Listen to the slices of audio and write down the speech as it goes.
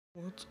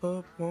What's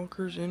up,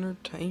 Walker's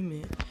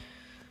Entertainment?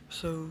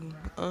 So,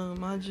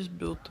 I just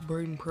built the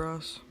Braden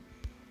Price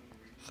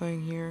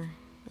thing here.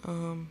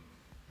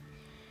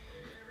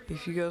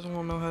 If you guys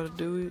want to know how to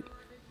do it,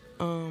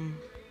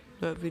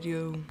 that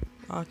video,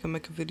 I can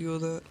make a video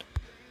of that.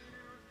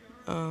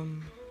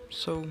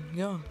 So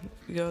yeah,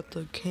 we got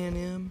the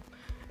Can-Am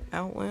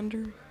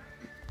Outlander,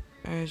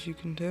 as you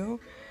can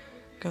tell.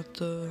 Got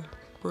the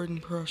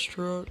Braden Price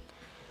truck,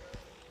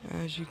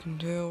 as you can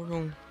tell.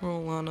 We're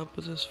gonna line up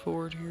with this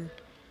Ford here.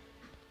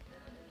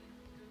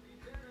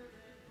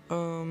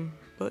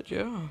 But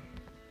yeah, I'm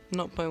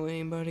not playing with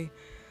anybody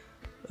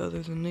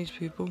other than these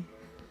people.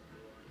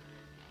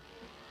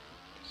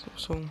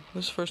 So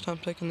this is the first time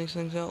taking these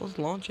things out. Let's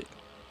launch it.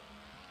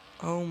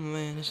 Oh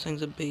man, this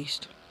thing's a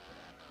beast.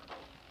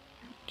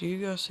 Do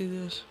you guys see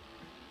this?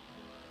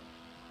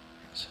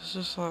 This is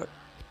just like,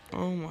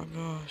 oh my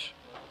gosh.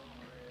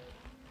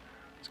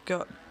 It's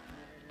got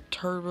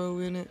turbo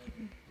in it.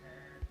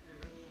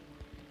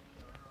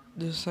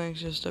 This thing's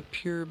just a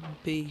pure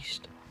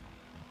beast.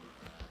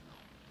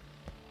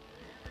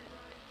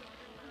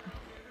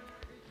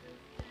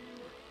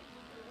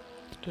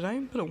 Did I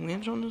even put a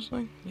winch on this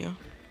thing? Yeah.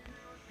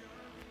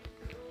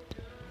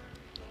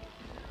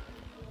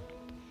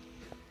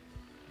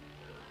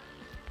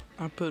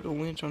 I put a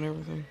winch on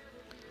everything.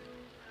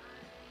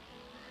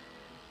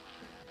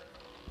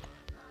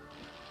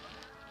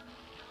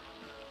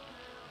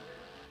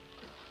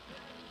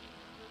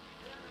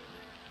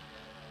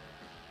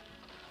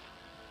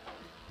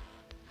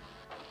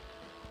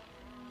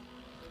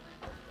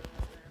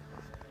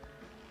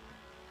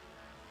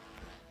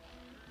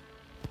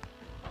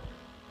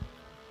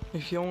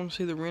 If y'all want to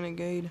see the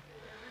Renegade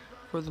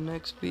for the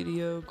next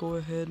video, go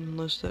ahead and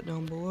list that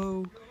down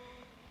below.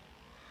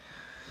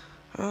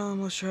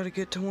 Let's try to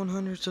get to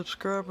 100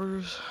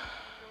 subscribers.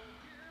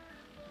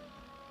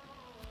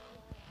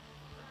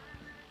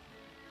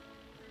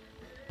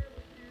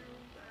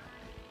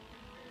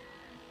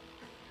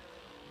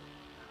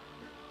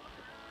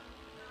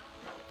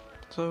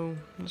 So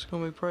it's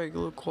gonna be probably a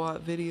little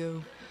quiet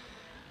video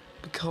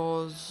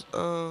because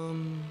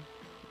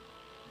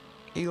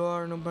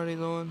Eli or nobody's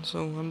on, so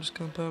I'm just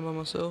gonna play by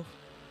myself.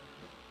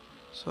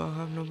 So I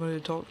have nobody to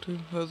talk to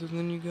other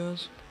than you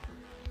guys.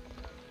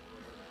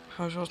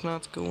 How's y'all's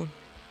nights going?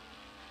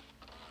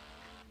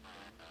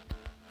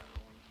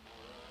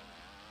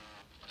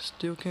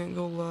 Still can't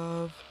go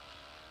live.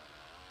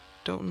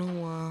 Don't know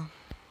why.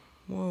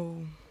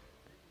 Whoa.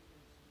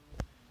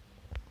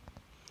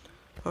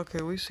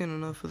 Okay, we've seen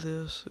enough of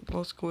this.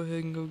 Let's go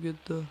ahead and go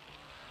get the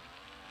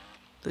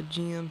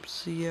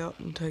GMC out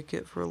and take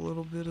it for a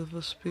little bit of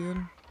a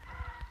spin.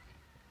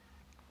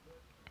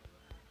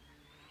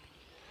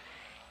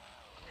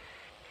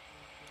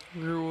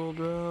 Rear wheel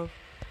drive.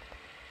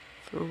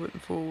 Throw it in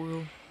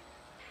 4-wheel.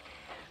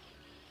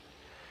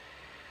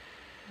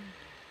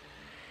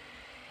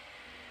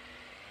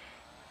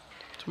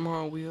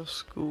 Tomorrow we have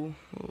school.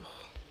 Ugh.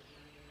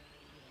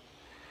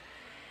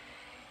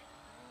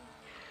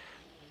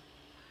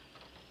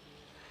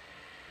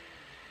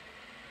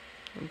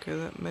 Okay,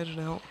 that made it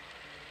out.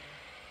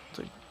 It's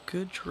a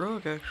good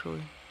truck,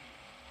 actually.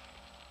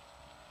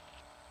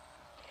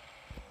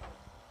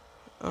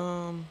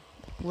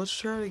 Let's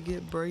try to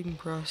get Braden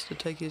Price to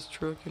take his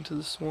truck into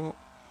the swamp.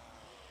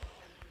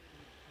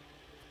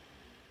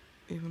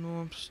 Even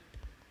though I'm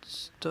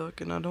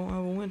stuck and I don't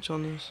have a winch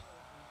on this.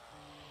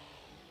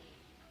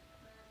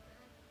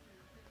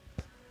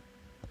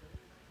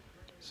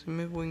 So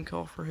maybe we can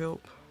call for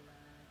help.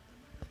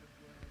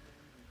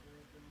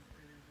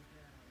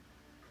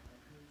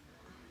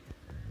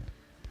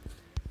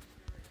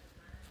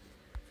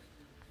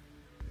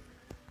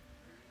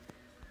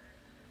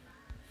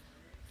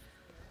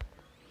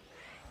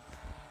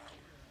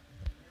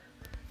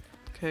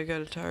 Okay, I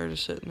got a tire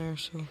just sitting there,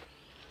 so.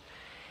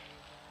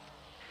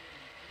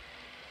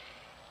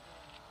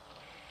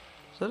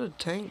 Is that a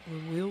tank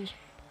with wheels?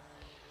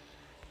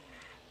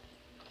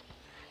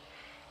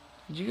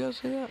 Did you guys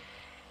see that?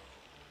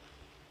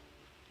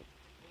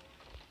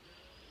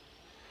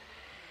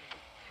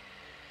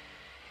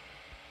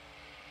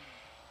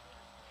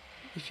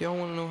 If y'all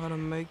want to know how to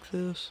make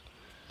this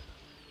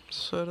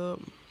setup,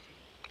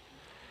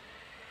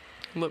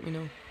 let me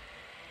know.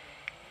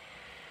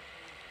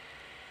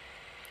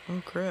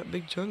 Oh crap,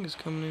 Big Chunk is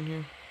coming in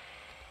here.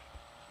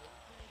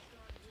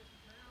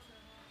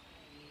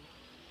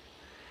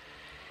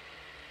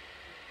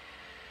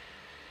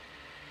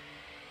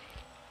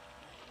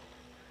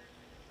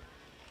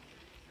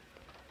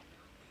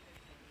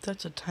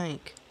 That's a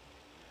tank,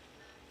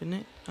 isn't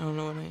it? I don't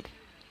know, it ain't.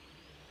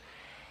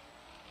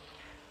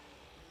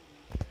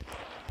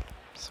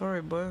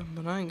 Sorry, bud,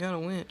 but I ain't got a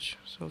winch.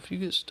 So if you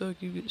get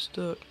stuck, you get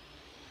stuck.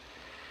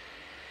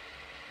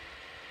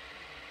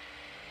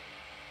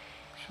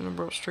 Shouldn't have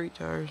brought street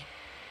tires.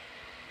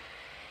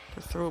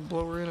 Or throw a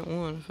blower in at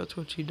one if that's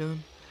what you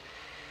done.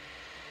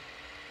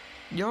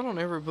 Y'all don't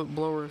ever put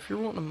blower. If you're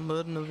wanting to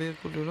mud in a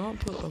vehicle, do not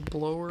put a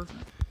blower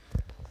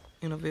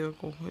in a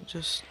vehicle.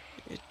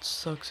 It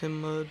sucks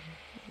in mud.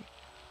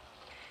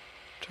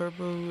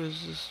 turbo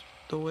is just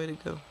the way to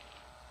go.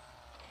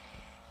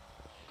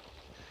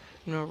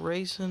 You know,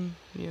 racing,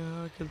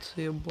 yeah, I could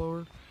see a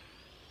blower.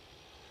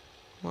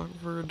 Like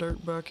for a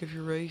dirt bike if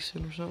you're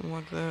racing or something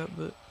like that,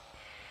 but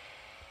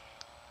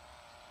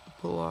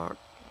like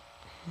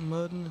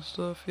mudding and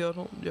stuff, y'all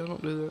don't do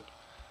that.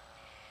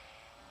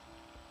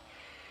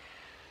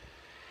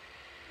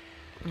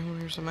 You wanna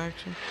hear some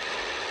action?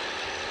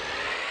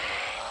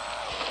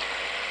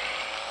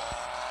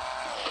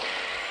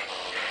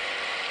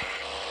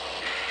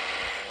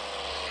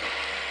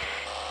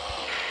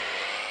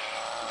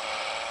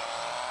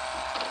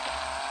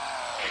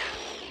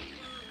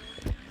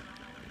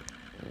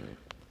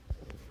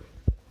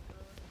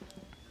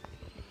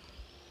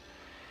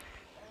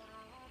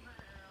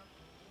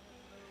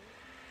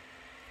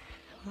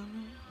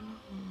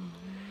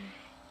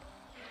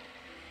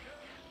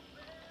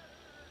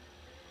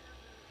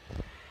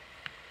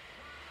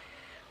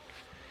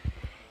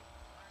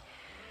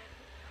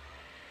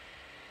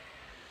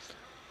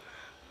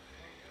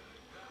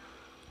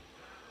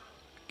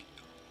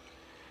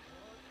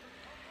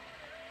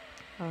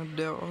 I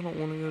doubt, I don't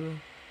want to go to,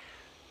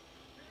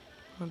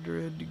 I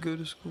dread to go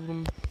to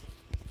school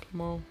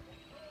tomorrow.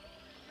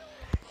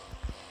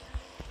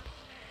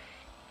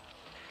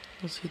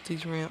 Let's hit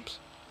these ramps.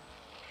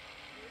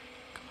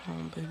 Come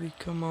on, baby,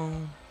 come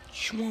on.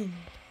 Shwoom.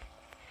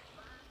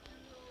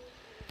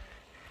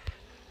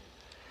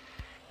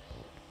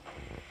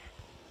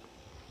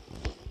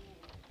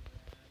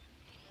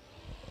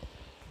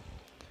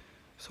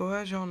 So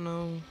as y'all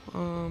know,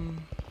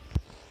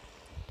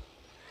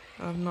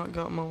 I've not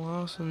got my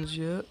license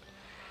yet.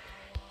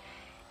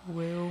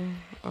 Well,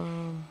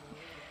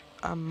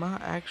 I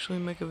might actually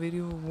make a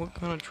video of what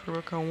kind of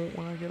truck I want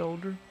when I get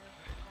older.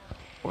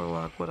 Or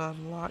like what I'd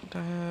like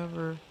to have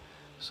or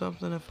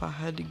something. If I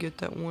had to get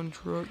that one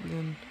truck,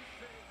 then,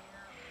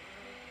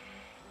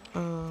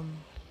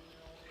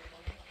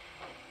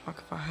 like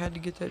if I had to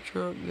get that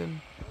truck,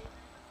 then,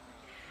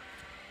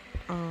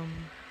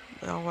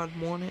 how I'd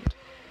want it.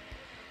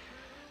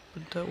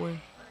 But that way.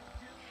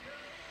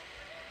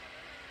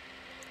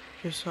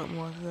 Just something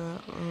like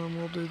that.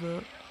 We'll do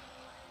that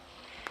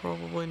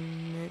probably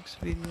next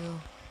video.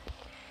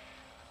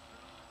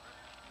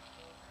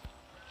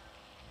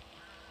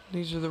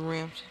 These are the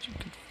ramps that you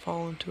could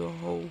fall into a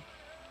hole.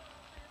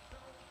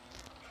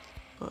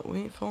 But we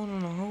ain't falling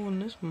in a hole in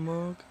this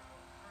mug.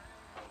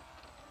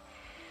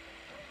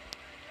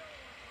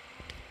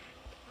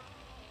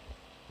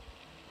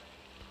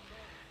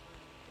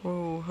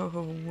 Whoa,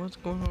 what's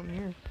going on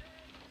here?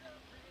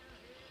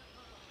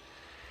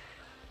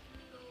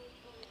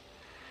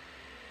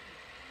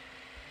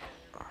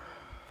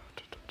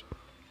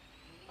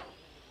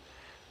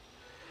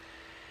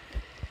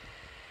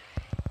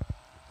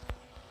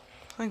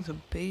 Thing's a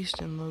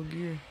beast in low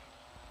gear.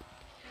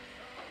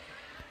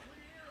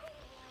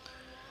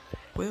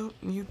 Well,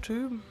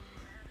 YouTube,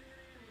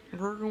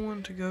 we're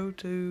going to go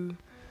to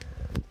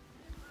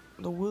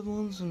the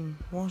woodlands and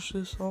wash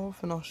this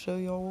off, and I'll show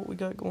y'all what we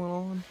got going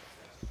on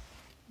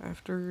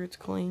after it's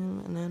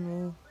clean, and then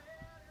we'll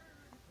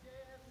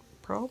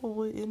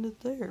probably end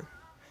it there.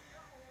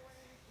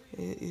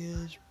 It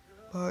is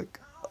like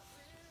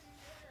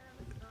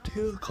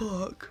 10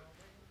 o'clock,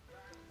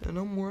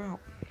 and we're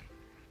out.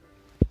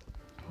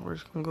 We're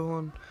just gonna go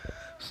on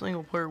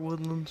single player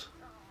woodlands.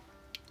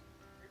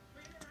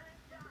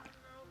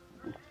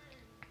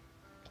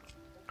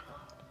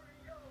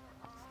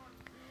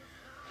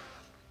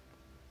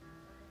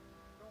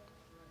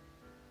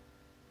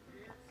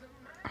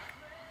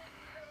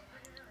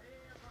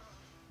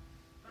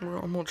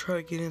 I'm gonna try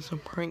to get in some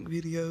prank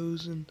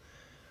videos and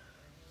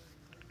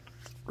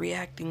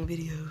reacting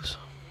videos.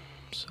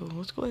 So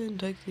let's go ahead and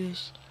take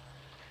this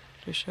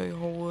to show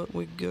y'all what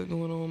we got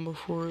going on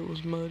before it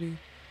was muddy.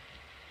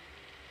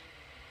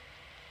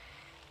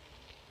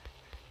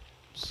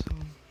 So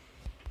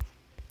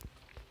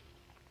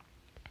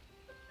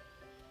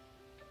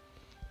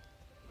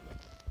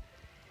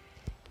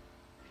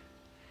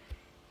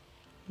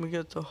we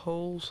got the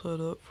hole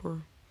set up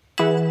for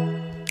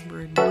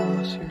braiding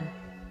grass here.